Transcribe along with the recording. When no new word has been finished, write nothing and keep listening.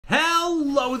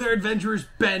Hello there, adventurers.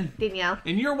 Ben. Danielle.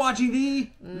 And you're watching the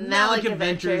Melick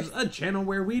Adventures, a channel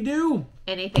where we do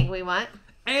anything we want.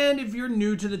 And if you're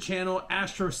new to the channel,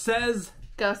 Astro says,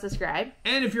 go subscribe.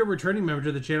 And if you're a returning member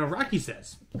to the channel, Rocky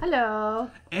says,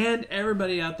 hello. And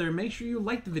everybody out there, make sure you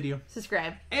like the video,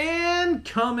 subscribe, and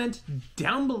comment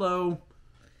down below.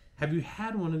 Have you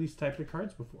had one of these types of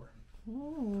cards before?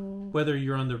 Ooh. Whether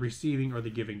you're on the receiving or the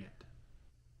giving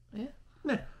end.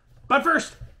 Yeah. But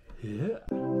first, yeah.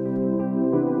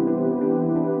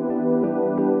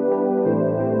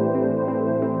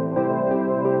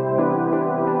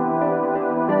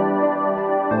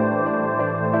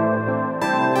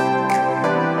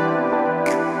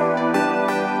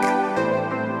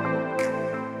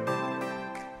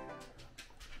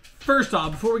 First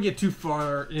off, before we get too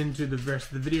far into the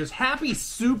rest of the videos, happy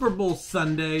Super Bowl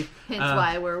Sunday. Hence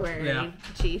why we're wearing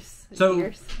Chiefs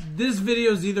gears. This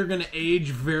video is either going to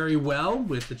age very well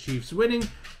with the Chiefs winning,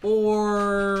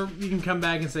 or you can come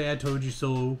back and say, I told you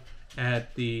so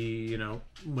at the, you know,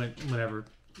 whatever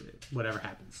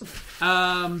happens.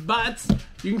 But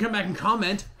you can come back and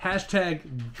comment, hashtag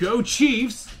Go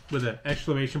Chiefs, with an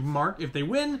exclamation mark if they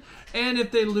win, and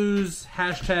if they lose,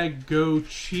 hashtag Go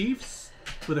Chiefs,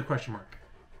 with a question mark.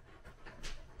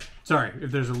 Sorry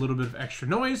if there's a little bit of extra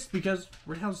noise because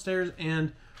we're downstairs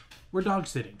and we're dog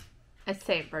sitting. At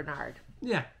St. Bernard.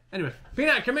 Yeah. Anyway,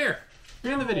 Peanut, come here.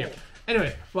 You're in the video.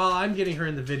 Anyway, while I'm getting her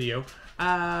in the video,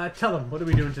 tell them, what are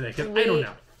we doing today? Because I don't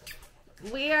know.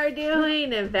 We are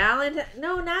doing a Valentine.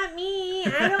 No, not me.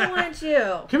 I don't want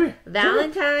you. Come here.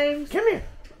 Valentine's. Come here.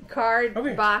 Card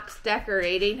box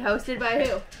decorating, hosted by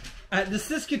who? The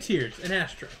SisketEars and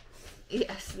Astro.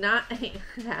 Yes, not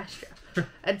Astro.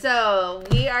 And so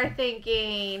we are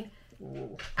thinking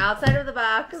outside of the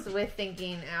box with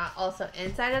thinking also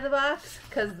inside of the box,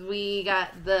 because we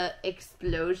got the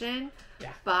explosion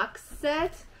box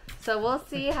set. So we'll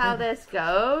see how this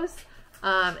goes.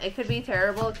 It could be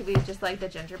terrible. It could be just like the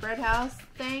gingerbread house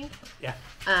thing. Yeah.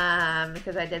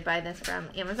 Because I did buy this from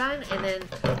Amazon. And then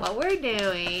what we're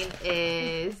doing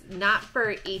is not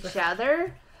for each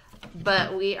other,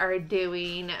 but we are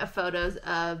doing photos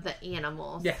of the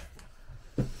animals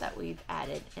that we've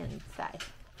added inside.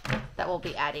 That we'll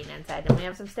be adding inside. And we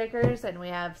have some stickers and we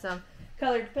have some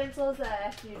colored pencils that I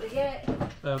asked you to get.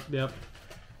 Yep.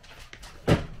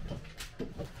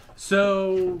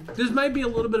 So this might be a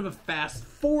little bit of a fast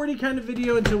forwardy kind of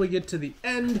video until we get to the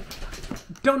end.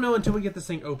 Don't know until we get this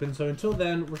thing open. So until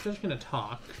then, we're just going to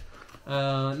talk.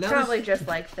 Probably just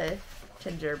like the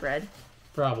gingerbread.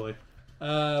 Probably.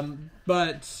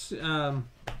 But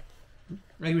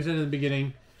like we said in the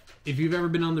beginning, if you've ever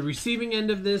been on the receiving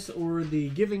end of this or the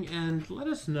giving end, let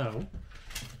us know.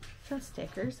 Some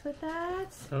stickers with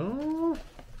that. Oh.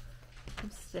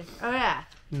 Oh yeah.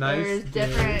 Nice. There's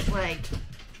different like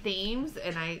themes,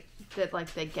 and I did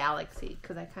like the galaxy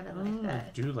because I kind of like that. I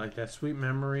do like that. Sweet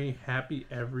memory, happy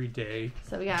every day.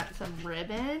 So we got some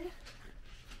ribbon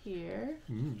here.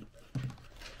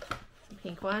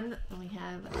 Pink one, and we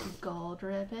have gold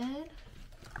ribbon.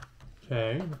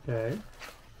 Okay.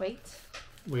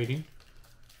 Waiting.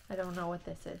 I don't know what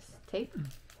this is. Tape?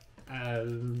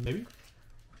 Maybe.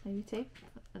 Maybe tape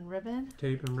and ribbon.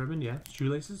 Tape and ribbon, yeah.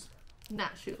 Shoelaces?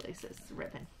 Not shoelaces,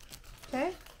 ribbon.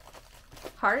 Okay.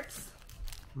 Hearts.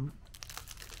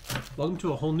 Welcome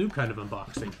to a whole new kind of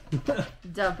unboxing.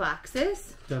 The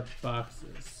boxes. The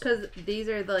boxes. Because these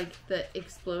are like the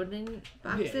exploding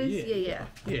boxes. Yeah.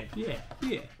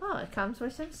 Oh, it comes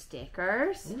with some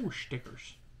stickers. Oh,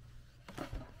 stickers.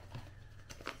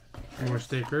 More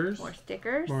stickers. More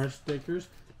stickers. More stickers.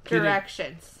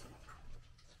 Directions.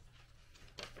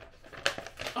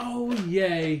 Oh,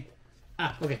 yay.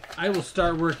 Okay. I will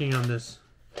start working on this.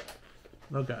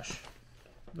 Oh, gosh.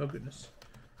 Oh, goodness.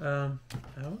 Out.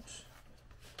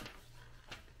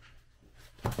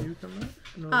 You come out?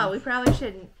 No. Oh, we probably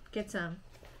shouldn't get some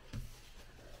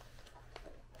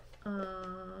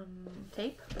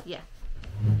tape. Yeah.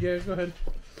 Yeah, go ahead.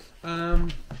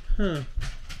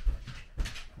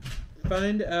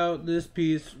 Find out this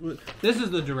piece. This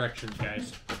is the directions,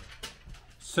 guys.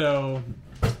 So,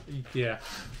 yeah.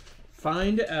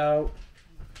 Find out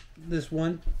this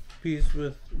one piece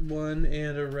with one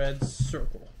and a red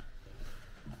circle.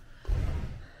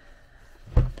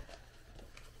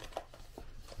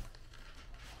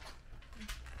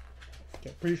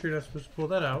 Okay, pretty sure you're not supposed to pull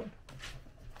that out.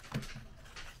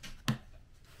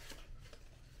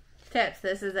 Tips.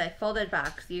 This is a folded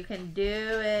box. You can do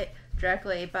it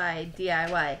directly by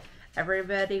DIY.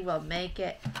 Everybody will make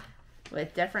it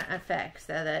with different effects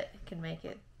so that it can make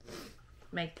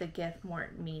the gift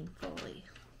more meaningfully.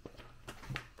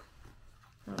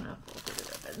 I don't know if we'll do the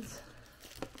ribbons.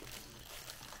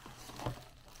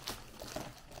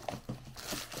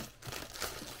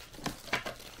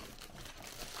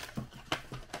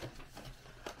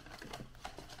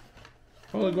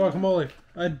 Holy guacamole.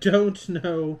 I don't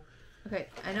know. Okay,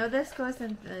 I know this goes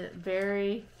in the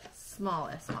very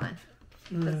smallest one.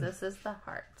 Because this is the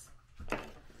hearts.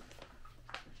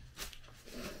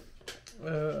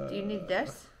 Do you need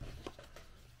this?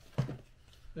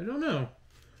 I don't know.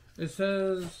 It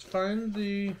says find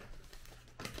the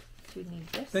Do you need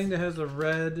this? thing that has a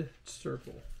red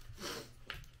circle.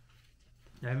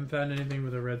 I haven't found anything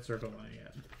with a red circle on it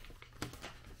yet.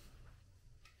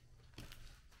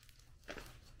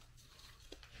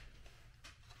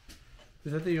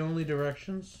 Is that the only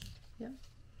directions? Yeah.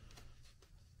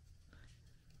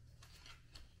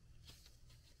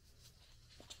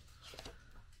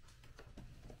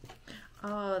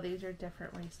 Oh, these are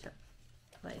different ways to,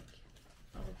 like,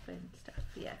 open stuff.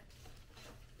 Yeah.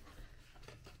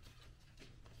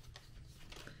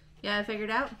 Yeah, I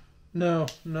figured out. No,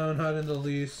 not in the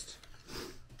least.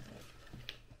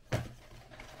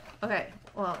 Okay,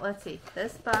 well, let's see.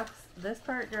 This box, this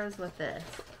part goes with this.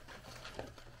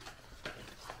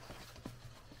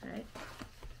 Alright.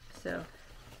 So,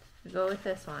 we go with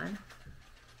this one.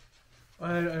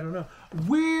 I don't know.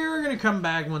 We're going to come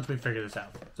back once we figure this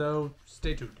out. So,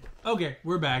 stay tuned. Okay,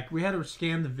 we're back. We had to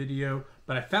scan the video,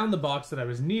 but I found the box that I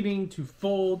was needing to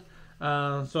fold.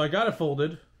 So I got it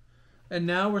folded. And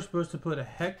now we're supposed to put a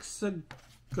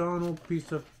hexagonal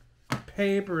piece of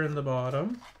paper in the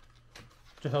bottom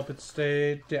to help it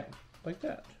stay down, like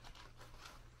that.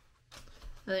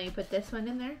 And then you put this one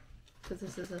in there, because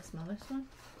this is the smallest one.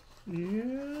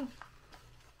 Yeah.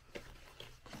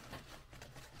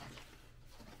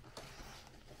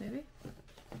 Maybe?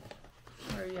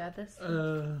 Or yeah, this.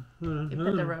 You You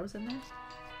put the rose in there?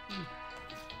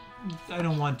 I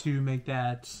don't want to make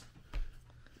that.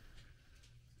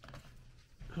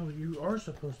 Oh, you are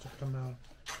supposed to come out.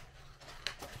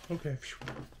 Okay.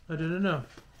 I didn't know.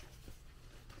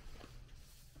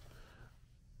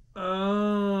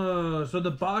 Oh, so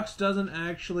the box doesn't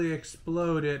actually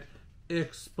explode. It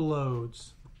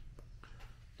explodes.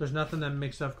 There's nothing that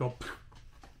makes stuff go.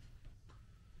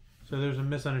 So there's a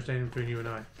misunderstanding between you and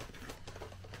I.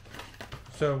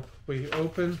 So we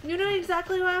open. You know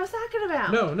exactly what I was talking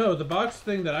about. No, the box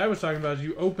thing that I was talking about is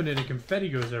you open it and confetti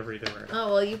goes everywhere.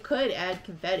 Oh, well, you could add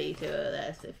confetti to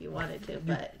this if you wanted to,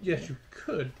 but... Yes, you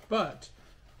could, but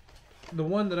the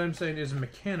one that I'm saying is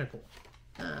mechanical.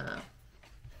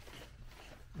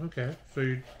 Okay, so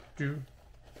you do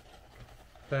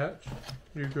that.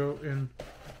 You go in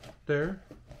there,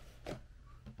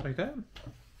 like that.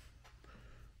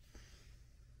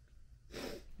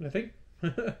 I think.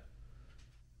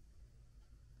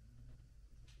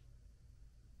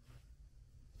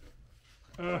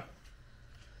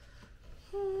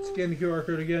 Scan the QR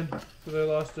code again, because I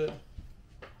lost it.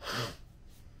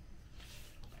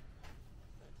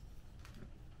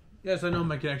 Yes, I know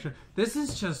my connection. This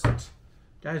is just,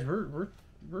 guys, we're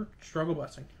struggle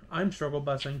busing. I'm struggle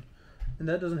busing, and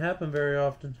that doesn't happen very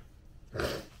often.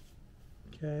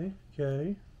 Okay.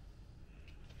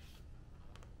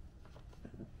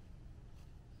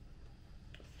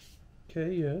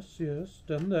 Okay, yes,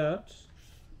 done that.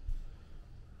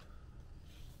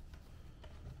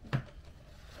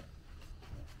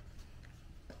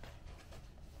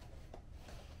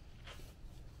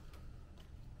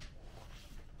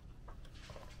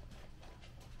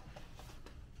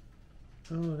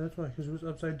 Oh, that's why, because it was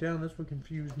upside down. That's what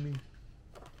confused me.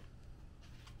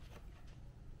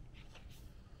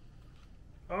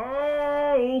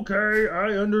 Oh, okay,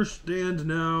 I understand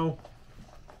now.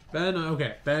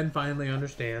 Ben finally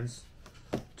understands.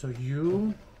 So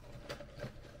you're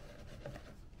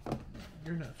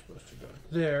not supposed to go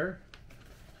there.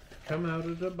 Come out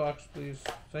of the box, please.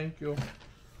 Thank you.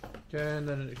 Okay, and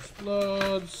then it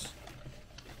explodes.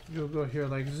 You'll go here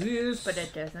like this. But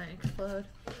it doesn't explode.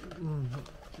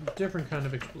 Different kind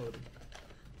of exploding.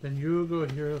 Then you go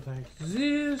here like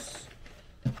this.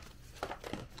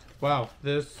 Wow,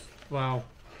 wow.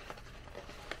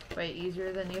 Wait,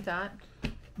 easier than you thought?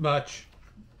 Much.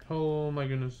 Oh my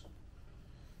goodness.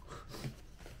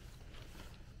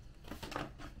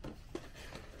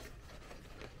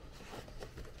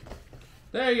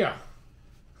 There you go.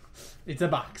 It's a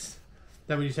box.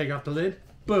 Then when you take off the lid,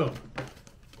 boom.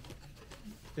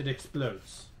 It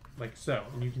explodes. Like so.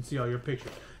 And you can see all your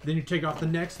pictures. Then you take off the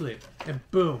next lid, and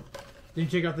boom. Then you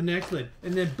take off the next lid,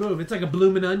 and then boom. It's like a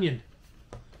bloomin' onion.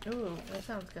 Ooh, that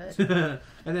sounds good.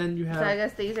 And then you have. So I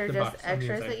guess these are the just box on the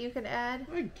extras inside. that you can add?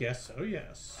 I guess so,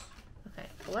 yes. Okay,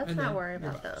 well, let's And not then worry your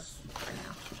about box. those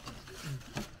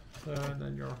for now. And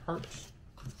then your hearts.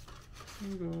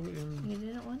 You go in. You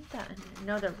didn't want that in there.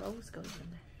 No, the rose goes in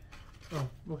there.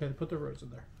 Oh, okay. Put the rose in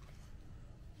there.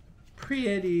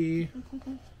 Pretty.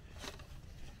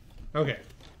 Okay,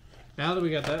 Now that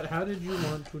we got that, how did you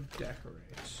want to decorate?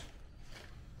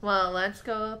 Well, let's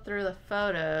go through the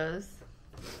photos.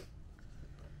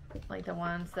 Like the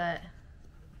ones that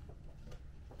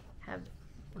have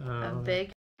a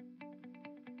big...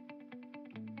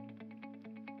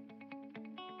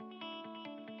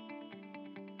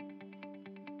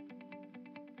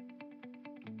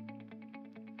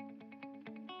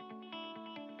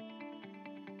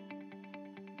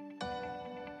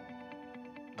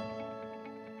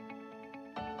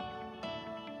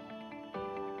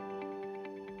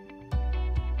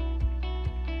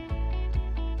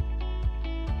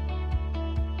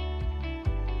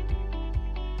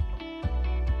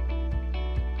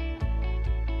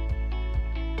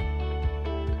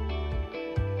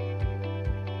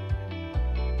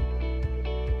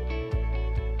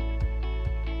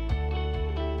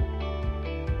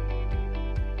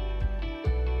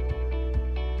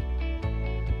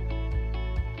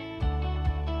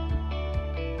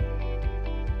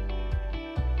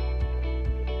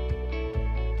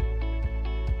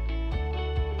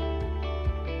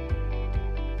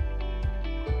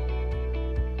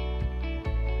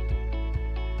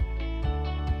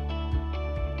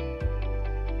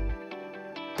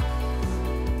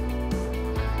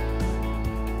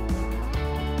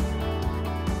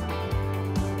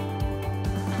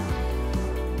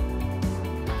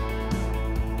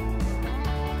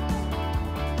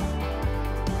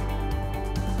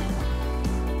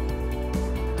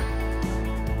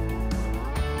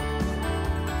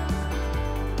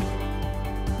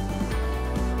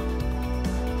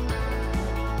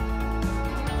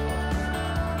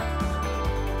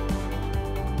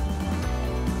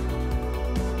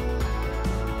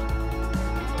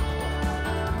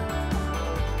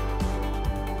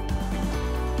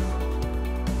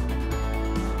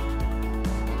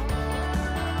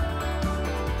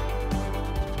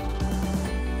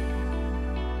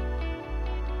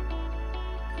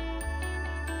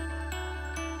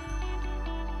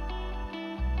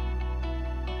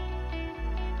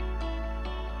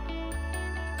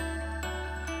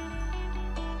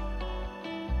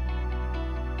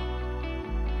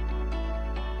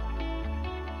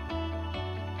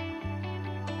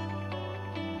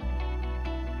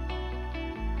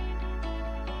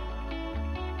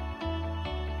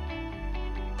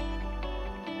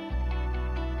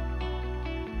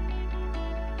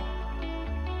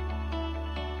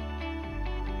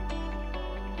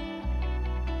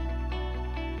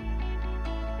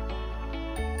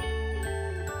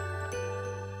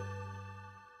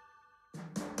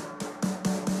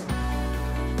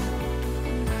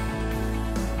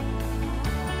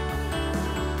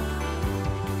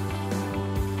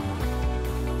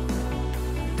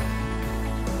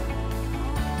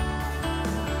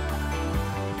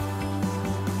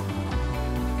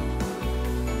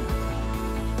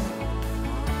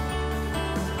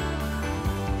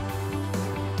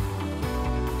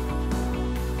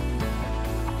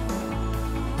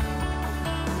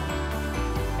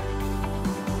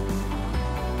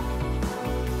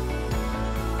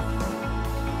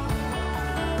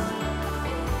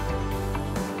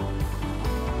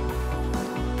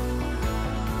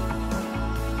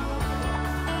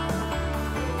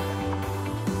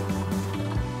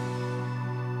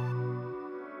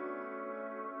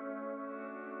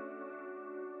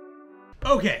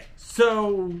 Okay,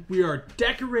 so we are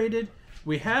decorated.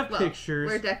 We have pictures.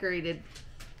 We're decorated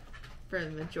for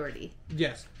the majority.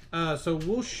 Yes. So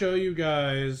we'll show you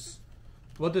guys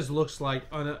what this looks like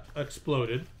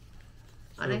unexploded.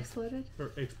 So, Unexploded?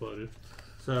 Or exploded.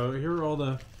 So here are all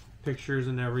the pictures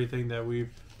and everything that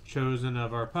we've chosen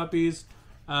of our puppies.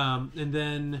 And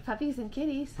then... Puppies and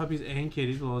kitties. Puppies and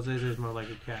kitties. Well, there's more like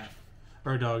a cat.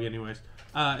 Or a dog anyways.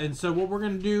 And so what we're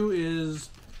going to do is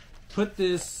put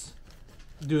this...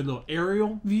 do a little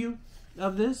aerial view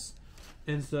of this.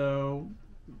 And so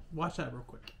watch that real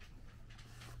quick.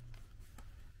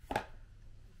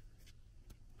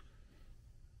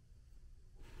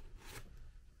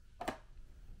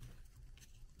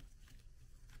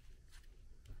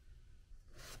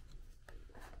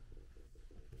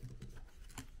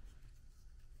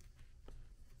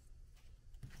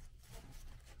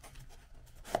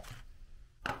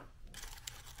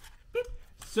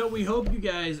 So we hope you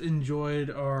guys enjoyed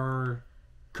our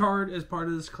card as part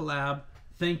of this collab.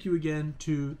 Thank you again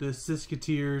to the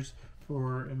SisketEars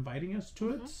for inviting us to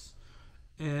it.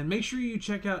 And make sure you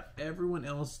check out everyone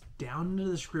else down in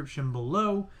the description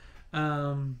below.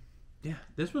 Yeah,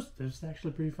 this was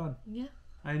actually pretty fun. Yeah.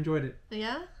 I enjoyed it.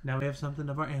 Yeah? Now we have something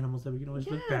of our animals that we can always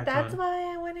look back on. Yeah, that's on.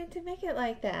 why I wanted to make it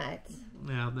like that.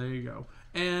 Yeah, there you go.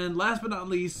 And last but not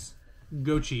least,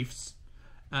 go Chiefs.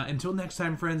 Until next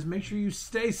time, friends, make sure you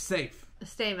stay safe.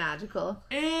 Stay magical.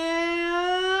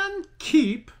 And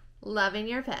keep loving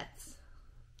your pets.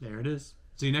 There it is.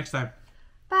 See you next time.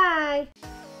 Bye.